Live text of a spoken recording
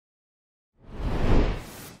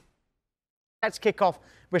Let's kick off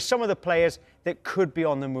with some of the players that could be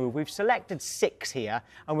on the move. We've selected 6 here,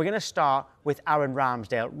 and we're going to start with Aaron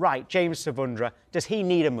Ramsdale. Right, James Savundra, does he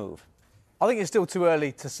need a move? I think it's still too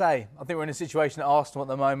early to say. I think we're in a situation at Arsenal at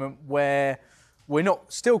the moment where we're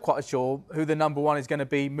not still quite sure who the number one is going to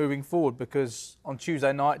be moving forward, because on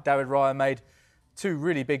Tuesday night, David Raya made 2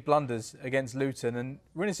 really big blunders against Luton, and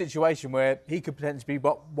we're in a situation where he could potentially be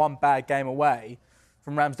one bad game away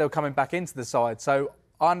from Ramsdale coming back into the side. So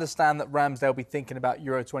I understand that Ramsdale will be thinking about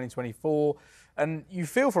Euro 2024, and you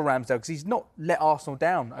feel for Ramsdale because he's not let Arsenal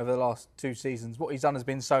down over the last 2 seasons. What he's done has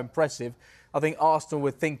been so impressive. I think Arsenal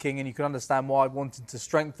were thinking, and you can understand why, wanting to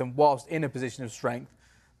strengthen whilst in a position of strength.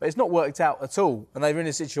 But it's not worked out at all, and they're in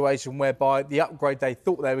a situation whereby the upgrade they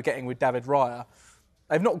thought they were getting with David Raya,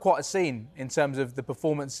 they've not quite seen in terms of the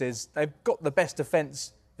performances. They've got the best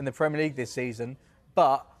defence in the Premier League this season,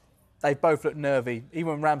 but they've both looked nervy.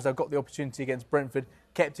 Even when Ramsdale got the opportunity against Brentford,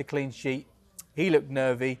 kept a clean sheet, he looked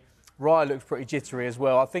nervy. Raya looks pretty jittery as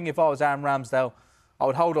well. I think if I was Aaron Ramsdale, I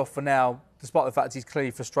would hold off for now, despite the fact he's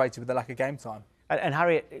clearly frustrated with the lack of game time. And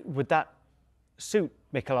Harriet, would that suit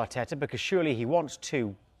Mikel Arteta? Because surely he wants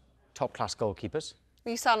 2 top-class goalkeepers.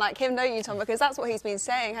 You sound like him, don't you, Tom? Because that's what he's been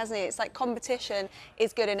saying, hasn't he? It's like competition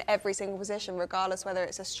is good in every single position, regardless whether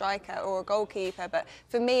it's a striker or a goalkeeper. But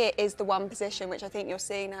for me, it is the one position which I think you're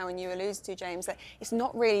seeing now, and you alluded to, James, that it's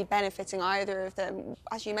not really benefiting either of them.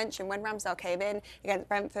 As you mentioned, when Ramsdale came in against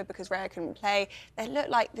Brentford because Raya couldn't play, there looked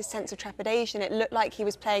like this sense of trepidation. It looked like he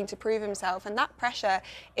was playing to prove himself, and that pressure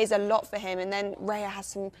is a lot for him. And then Raya has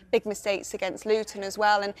some big mistakes against Luton as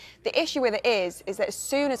well. And the issue with it is that as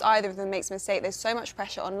soon as either of them makes a mistake, there's so much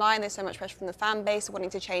pressure online, there's so much pressure from the fan base wanting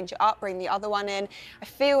to change it up, bring the other one in. I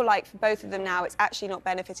feel like for both of them now, it's actually not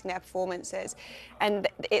benefiting their performances, and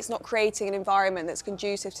it's not creating an environment that's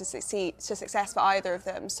conducive to success for either of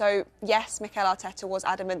them. So yes, Mikel Arteta was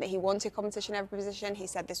adamant that he wanted competition in every position. He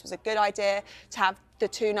said this was a good idea to have the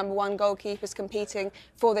 2 number 1 goalkeepers competing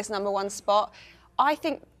for this number 1 spot. I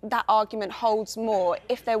think that argument holds more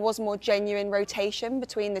if there was more genuine rotation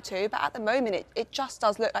between the 2. But at the moment, it just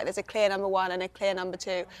does look like there's a clear number 1 and a clear number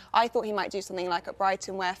 2. I thought he might do something like at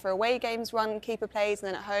Brighton, where for away games, one keeper plays, and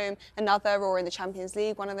then at home, another, or in the Champions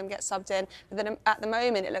League, one of them gets subbed in. But then at the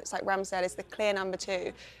moment, it looks like Ramsdale is the clear number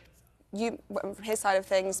 2. From his side of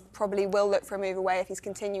things, probably will look for a move away if he's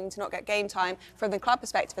continuing to not get game time. From the club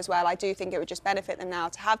perspective as well, I do think it would just benefit them now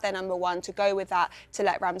to have their number 1, to go with that, to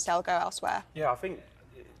let Ramsdale go elsewhere. Yeah, I think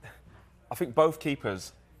both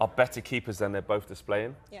keepers are better keepers than they're both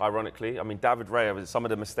displaying, ironically. I mean, David Raya, some of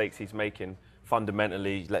the mistakes he's making,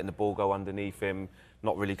 fundamentally, letting the ball go underneath him,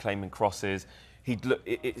 not really claiming crosses. With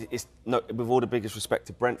all the biggest respect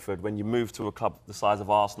to Brentford, when you move to a club the size of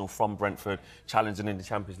Arsenal from Brentford, challenging in the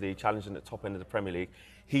Champions League, challenging at the top end of the Premier League,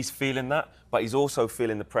 he's feeling that, but he's also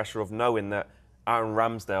feeling the pressure of knowing that Aaron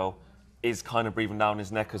Ramsdale is kind of breathing down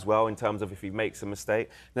his neck as well, in terms of if he makes a mistake.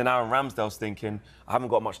 Then Aaron Ramsdale's thinking, I haven't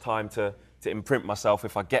got much time to imprint myself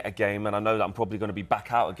if I get a game, and I know that I'm probably going to be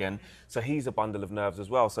back out again. So he's a bundle of nerves as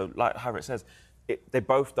well. So like Harriet says, they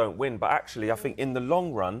both don't win. But actually, I think in the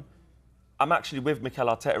long run, I'm actually with Mikel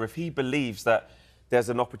Arteta. If he believes that there's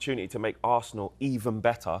an opportunity to make Arsenal even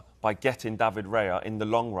better by getting David Raya in the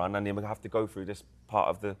long run, and he'll have to go through this part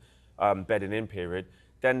of the bedding in period,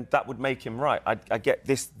 then that would make him right. I get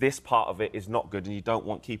this part of it is not good, and you don't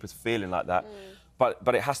want keepers feeling like that.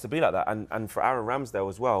 But it has to be like that. And for Aaron Ramsdale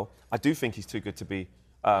as well, I do think he's too good to be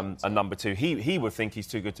a number 2. He would think he's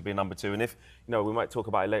too good to be a number 2. And if, we might talk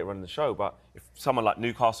about it later on in the show, but if someone like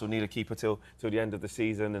Newcastle need a keeper till the end of the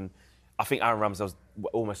season, and I think Aaron Ramsdale's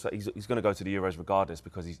almost, he's going to go to the Euros regardless,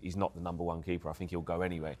 because he's not the number 1 keeper. I think he'll go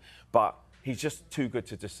anyway. But he's just too good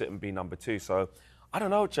to just sit and be number 2. So I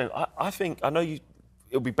don't know, James. I know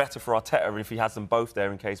it'll be better for Arteta if he has them both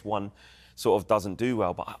there in case one sort of doesn't do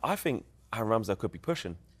well. But I think Aaron Ramsdale could be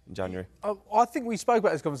pushing in January. I think we spoke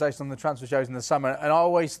about this conversation on the transfer shows in the summer, and I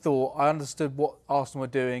always thought I understood what Arsenal were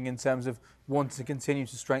doing in terms of wanting to continue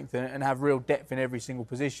to strengthen and have real depth in every single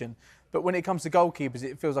position. But when it comes to goalkeepers,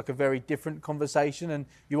 it feels like a very different conversation, and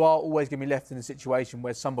you are always going to be left in a situation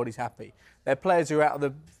where somebody's happy. There are players who are out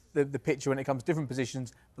of the picture when it comes to different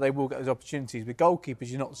positions, but they will get those opportunities. With goalkeepers,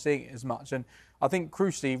 you're not seeing it as much. And I think,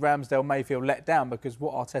 crucially, Ramsdale may feel let down, because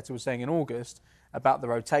what Arteta was saying in August, about the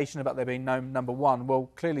rotation, about there being no number one. Well,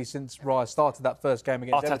 clearly since Raya started that first game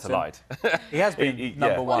against Everton, lied. He has been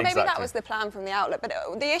number one. Well, maybe exactly. that was the plan from the outlet, but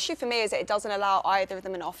the issue for me is that it doesn't allow either of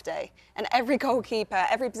them an off day. And every goalkeeper,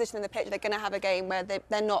 every position in the pitch, they're going to have a game where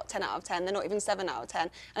they're not 10 out of 10, they're not even 7 out of 10.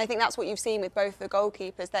 And I think that's what you've seen with both the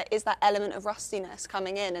goalkeepers. There is that element of rustiness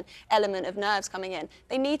coming in and element of nerves coming in.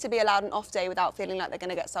 They need to be allowed an off day without feeling like they're going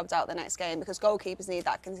to get subbed out the next game, because goalkeepers need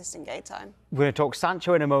that consistent game time. We're going to talk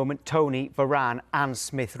Sancho in a moment, Tony, Varane and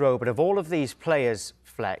Smith Rowe. But of all of these players,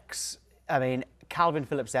 Flex, I mean, Calvin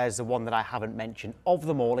Phillips there is the one that I haven't mentioned. Of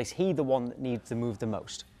them all, is he the one that needs the move the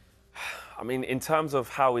most? I mean, in terms of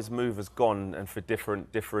how his move has gone and for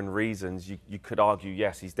different reasons, you could argue,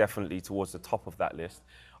 yes, he's definitely towards the top of that list.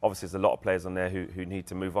 Obviously, there's a lot of players on there who need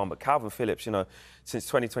to move on. But Calvin Phillips, you know, since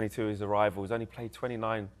 2022, his arrival, he's only played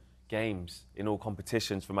 29 games in all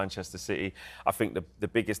competitions for Manchester City. I think the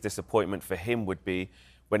biggest disappointment for him would be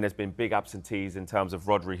when there's been big absentees in terms of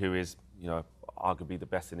Rodri, who is, you know, arguably the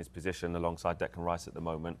best in his position alongside Declan Rice at the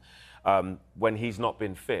moment. When he's not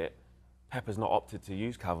been fit, Pep has not opted to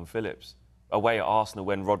use Calvin Phillips. Away at Arsenal,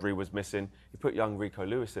 when Rodri was missing, he put young Rico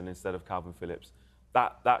Lewis in instead of Calvin Phillips.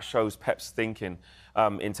 That shows Pep's thinking.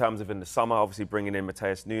 In terms of in the summer, obviously bringing in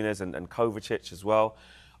Mateus Nunes and Kovacic as well.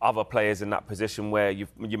 Other players in that position where you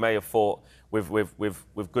may have thought with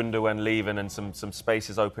Gundogan leaving and some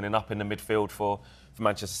spaces opening up in the midfield for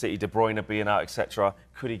Manchester City, De Bruyne being out, etc.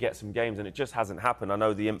 Could he get some games? And it just hasn't happened. I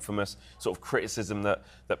know the infamous sort of criticism that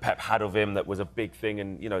Pep had of him, that was a big thing,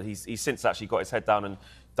 and you know he's since actually got his head down and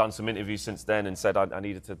done some interviews since then and said I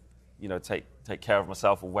needed to, you know, take care of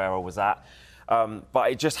myself or where I was at. But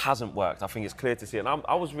it just hasn't worked. I think it's clear to see, and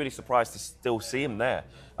I was really surprised to still see him there,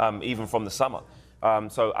 even from the summer.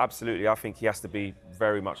 So absolutely, I think he has to be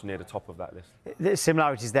very much near the top of that list. The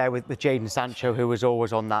similarities there with Jadon Sancho, who was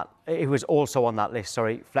also on that list.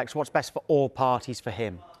 Sorry, Flex. What's best for all parties for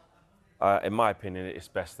him? In my opinion, it's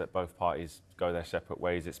best that both parties go their separate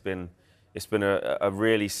ways. It's been a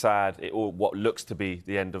really sad, what looks to be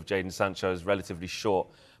the end of Jadon Sancho's relatively short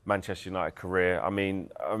Manchester United career. I mean,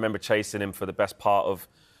 I remember chasing him for the best part of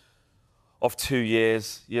 2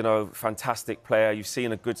 years, you know, fantastic player. You've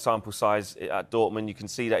seen a good sample size at Dortmund. You can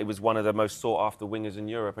see that he was one of the most sought-after wingers in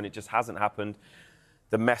Europe, and it just hasn't happened.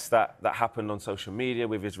 The mess that happened on social media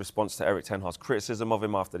with his response to Eric Ten Hag's criticism of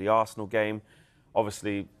him after the Arsenal game.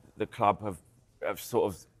 Obviously, the club have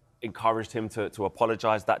sort of encouraged him to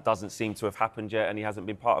apologise. That doesn't seem to have happened yet, and he hasn't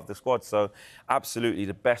been part of the squad. So, absolutely,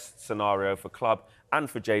 the best scenario for club and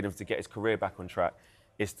for Jadon to get his career back on track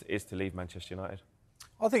is to leave Manchester United.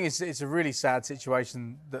 I think it's a really sad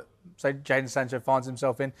situation that, say, Jadon Sancho finds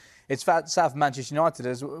himself in. It's sad for Manchester United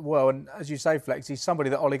as well. And as you say, Flex, he's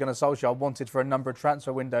somebody that Ole Gunnar Solskjaer wanted for a number of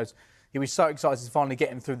transfer windows. He was so excited to finally get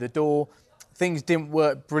him through the door. Things didn't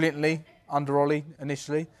work brilliantly under Ole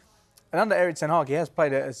initially. And under Eric Ten Hag, he has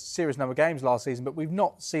played a serious number of games last season, but we've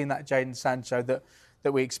not seen that Jadon Sancho that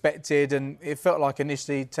we expected. And it felt like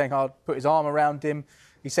initially Ten Hag put his arm around him.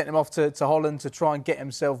 He sent him off to Holland to try and get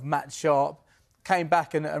himself match sharp. Came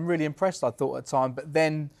back and really impressed, I thought, at time, but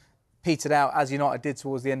then petered out as United did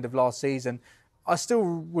towards the end of last season. I still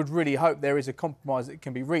would really hope there is a compromise that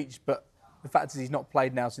can be reached, but the fact is he's not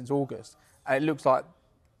played now since August. And it looks like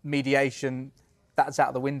mediation, that's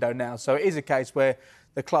out the window now. So it is a case where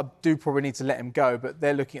the club do probably need to let him go, but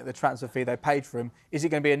they're looking at the transfer fee they paid for him. Is it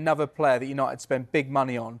going to be another player that United spend big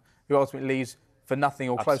money on who ultimately leaves for nothing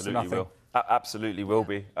or close to nothing? Absolutely will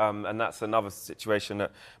be. And that's another situation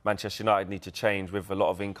that Manchester United need to change, with a lot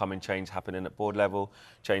of incoming change happening at board level,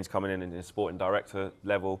 change coming in the sporting director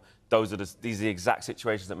level. These are the exact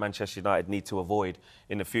situations that Manchester United need to avoid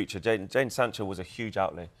in the future. Jadon Sancho was a huge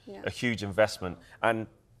outlay, a huge investment, and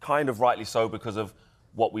kind of rightly so, because of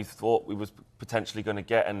what we thought we was potentially going to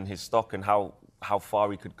get and his stock and how far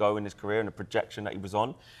he could go in his career and the projection that he was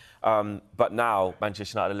on. But now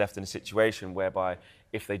Manchester United are left in a situation whereby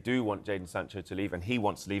if they do want Jadon Sancho to leave and he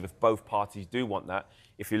wants to leave, if both parties do want that,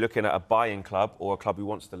 if you're looking at a buying club or a club who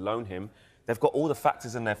wants to loan him, they've got all the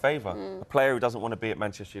factors in their favour. A player who doesn't want to be at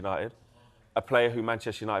Manchester United, a player who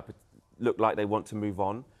Manchester United look like they want to move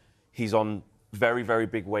on. He's on very, very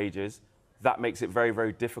big wages. That makes it very,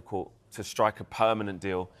 very difficult to strike a permanent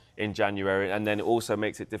deal in January, and then it also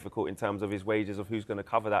makes it difficult in terms of his wages, of who's going to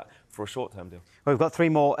cover that for a short-term deal. Well, we've got three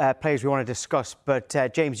more players we want to discuss, but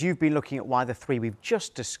James, you've been looking at why the three we've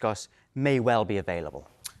just discussed may well be available.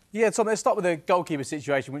 Yeah, Tom, let's start with the goalkeeper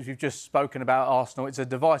situation, which we've just spoken about. Arsenal, it's a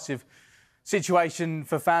divisive situation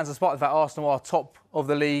for fans, despite the fact Arsenal are top of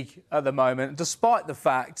the league at the moment, despite the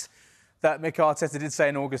fact that Mikel Arteta did say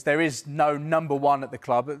in August there is no number one at the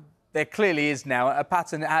club. There clearly is now a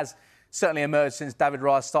pattern that has certainly emerged since David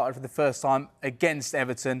Raya started for the first time against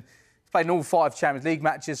Everton. He's played in all 5 Champions League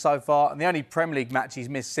matches so far, and the only Premier League match he's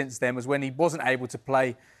missed since then was when he wasn't able to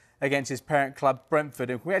play against his parent club,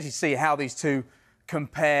 Brentford. And we actually see how these two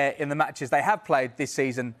compare in the matches they have played this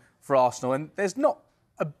season for Arsenal. And there's not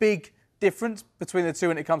a big difference between the two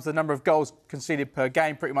when it comes to the number of goals conceded per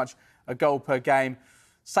game, pretty much a goal per game.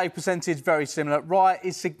 Save percentage, very similar. Raya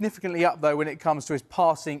is significantly up, though, when it comes to his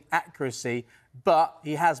passing accuracy, but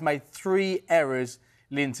he has made 3 errors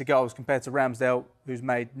leading to goals compared to Ramsdale, who's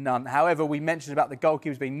made none. However, we mentioned about the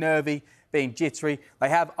goalkeepers being nervy, being jittery. They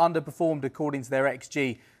have underperformed according to their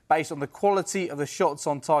XG. Based on the quality of the shots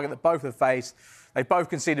on target that both have faced, they both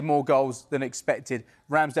conceded more goals than expected.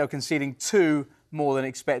 Ramsdale conceding 2 more than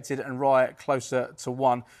expected and Raya closer to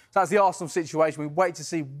 1. So that's the Arsenal situation. We wait to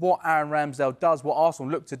see what Aaron Ramsdale does, what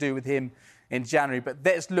Arsenal look to do with him in January. But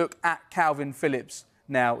let's look at Calvin Phillips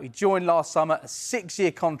now. He joined last summer, a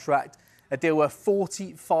 6-year contract, a deal worth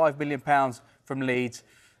 £45 million from Leeds.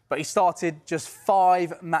 But he started just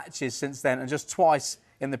 5 matches since then and just twice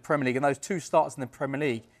in the Premier League. And those 2 starts in the Premier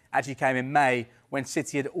League actually came in May when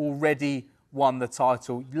City had already won the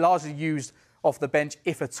title. Largely used off the bench,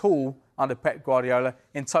 if at all, under Pep Guardiola.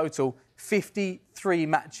 In total, 53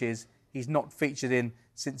 matches he's not featured in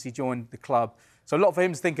since he joined the club. So a lot for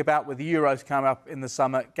him to think about with the Euros coming up in the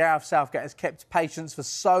summer. Gareth Southgate has kept patience for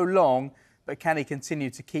so long, but can he continue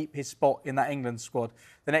to keep his spot in that England squad?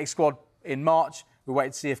 The next squad in March, we'll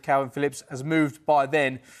wait to see if Calvin Phillips has moved by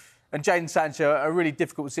then. And Jadon Sancho, a really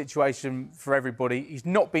difficult situation for everybody. He's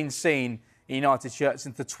not been seen in United shirts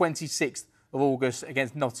since the 26th of August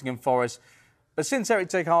against Nottingham Forest. But since Eric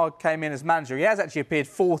Ten Hag came in as manager, he has actually appeared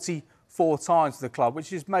 44 times for the club,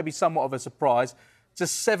 which is maybe somewhat of a surprise.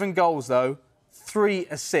 Just 7 goals, though, 3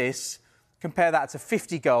 assists. Compare that to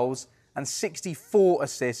 50 goals and 64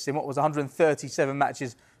 assists in what was 137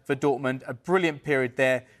 matches for Dortmund. A brilliant period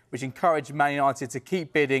there, which encouraged Man United to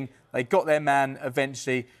keep bidding. They got their man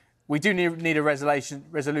eventually. We do need a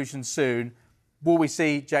resolution soon. Will we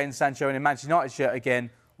see Jadon Sancho in a Manchester United shirt again,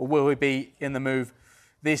 or will he be in the move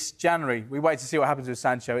this January? We wait to see what happens with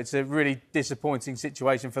Sancho. It's a really disappointing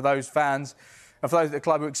situation for those fans and for those at the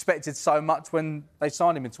club who expected so much when they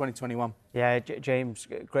signed him in 2021. Yeah, James,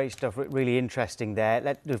 great stuff. Really interesting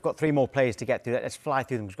there. We've got 3 more players to get through. Let's fly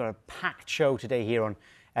through them. We've got a packed show today here on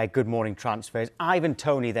Good Morning Transfers. Ivan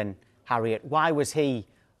Toney then, Harriet. Why was he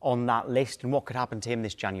on that list and what could happen to him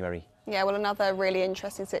this January? Yeah, well, another really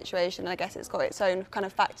interesting situation. I guess it's got its own kind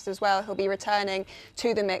of factors as well. He'll be returning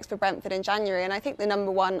to the mix for Brentford in January. And I think the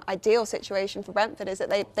number one ideal situation for Brentford is that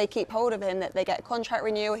they keep hold of him, that they get a contract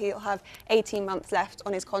renewal. He'll have 18 months left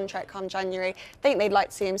on his contract come January. I think they'd like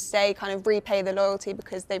to see him stay, kind of repay the loyalty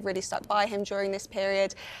because they've really stuck by him during this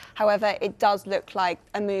period. However, it does look like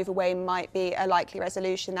a move away might be a likely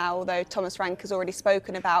resolution now, although Thomas Frank has already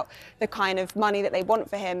spoken about the kind of money that they want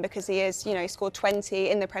for him because he is, he scored 20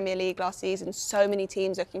 in the Premier League last season. So many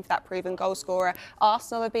teams looking for that proven goal scorer.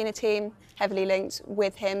 Arsenal have been a team heavily linked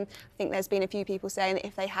with him. I think there's been a few people saying that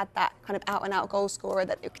if they had that kind of out-and-out goal scorer,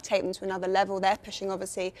 that it could take them to another level. They're pushing,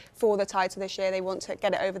 obviously, for the title this year. They want to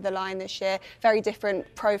get it over the line this year. Very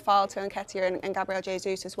different profile to Nketiah and Gabriel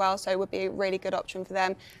Jesus as well, so it would be a really good option for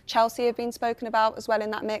them. Chelsea have been spoken about as well in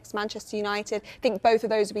that mix. Manchester United. I think both of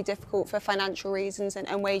those would be difficult for financial reasons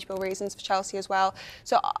and wage bill reasons for Chelsea as well.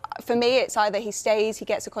 So for me, it's either he stays, he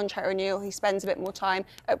gets a contract renewal, he spends a bit more time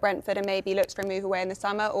at Brentford and maybe looks for a move away in the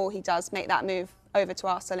summer, or he does make that move over to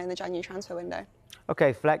Arsenal in the January transfer window.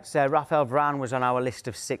 OK, Flex, Raphael Varane was on our list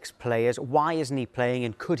of 6 players. Why isn't he playing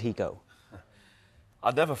and could he go?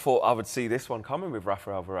 I never thought I would see this one coming with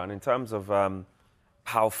Raphael Varane in terms of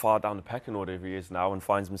how far down the pecking order he is now and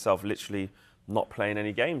finds himself literally not playing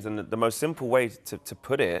any games. And the most simple way to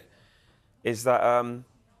put it is that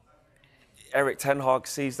Eric Ten Hag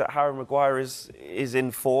sees that Harry Maguire is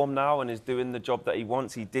in form now and is doing the job that he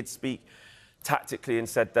wants. He did speak tactically and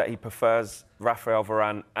said that he prefers Raphael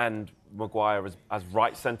Varane and Maguire as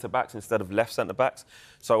right centre-backs instead of left centre-backs.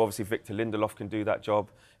 So obviously Victor Lindelof can do that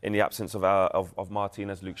job in the absence of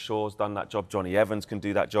Martinez. Luke Shaw's done that job. Johnny Evans can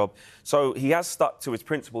do that job. So he has stuck to his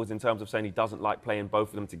principles in terms of saying he doesn't like playing both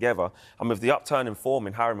of them together. And with the upturn in form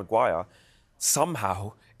in Harry Maguire,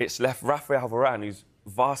 somehow it's left Raphael Varane, who's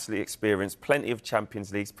vastly experienced, plenty of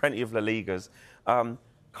Champions Leagues, plenty of La Ligas,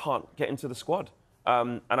 can't get into the squad.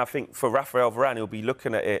 And I think for Raphael Varane, he'll be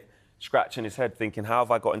looking at it, scratching his head, thinking, how have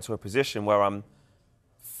I got into a position where I'm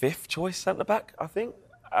 5th choice centre-back, I think?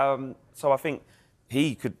 So I think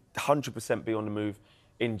he could 100% be on the move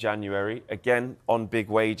in January, again, on big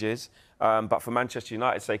wages. But for Manchester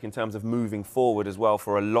United's sake, in terms of moving forward as well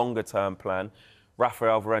for a longer-term plan,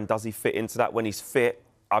 Raphael Varane, does he fit into that when he's fit?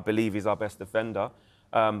 I believe he's our best defender.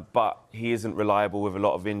 But he isn't reliable with a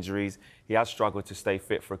lot of injuries. He has struggled to stay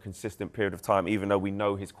fit for a consistent period of time, even though we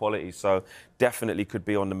know his qualities. So definitely could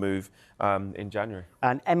be on the move in January.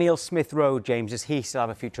 And Emile Smith-Rowe, James, does he still have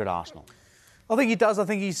a future at Arsenal? I think he does. I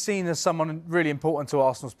think he's seen as someone really important to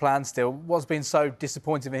Arsenal's plan still. What's been so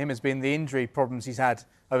disappointing for him has been the injury problems he's had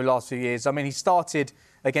over the last few years. I mean, he started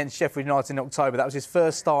against Sheffield United in October. That was his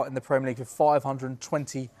first start in the Premier League for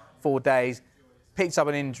 524 days. Picked up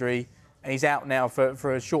an injury and he's out now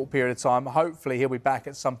for a short period of time. Hopefully he'll be back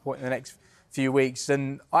at some point in the next few weeks.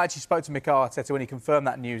 And I actually spoke to Mikel Arteta when he confirmed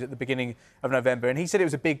that news at the beginning of November. And he said it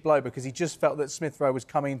was a big blow because he just felt that Smith-Rowe was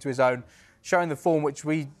coming into his own, showing the form which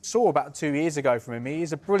we saw about 2 years ago from him. He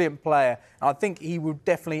is a brilliant player. And I think he will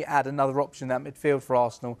definitely add another option in that midfield for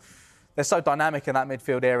Arsenal. They're so dynamic in that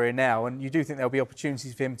midfield area now. And you do think there'll be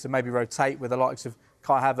opportunities for him to maybe rotate with the likes of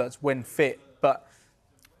Kai Havertz when fit. But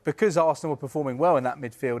because Arsenal are performing well in that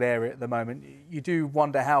midfield area at the moment, you do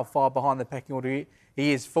wonder how far behind the pecking order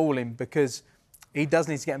he is falling, because he does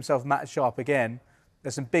need to get himself match sharp again.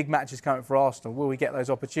 There's some big matches coming for Arsenal. Will we get those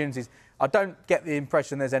opportunities? I don't get the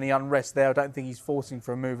impression there's any unrest there. I don't think he's forcing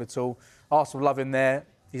for a move at all. Arsenal love him there.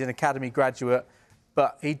 He's an academy graduate,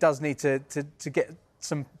 but he does need to get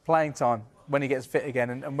some playing time when he gets fit again,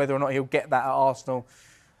 and whether or not he'll get that at Arsenal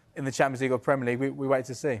in the Champions League or Premier League, we wait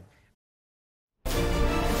to see.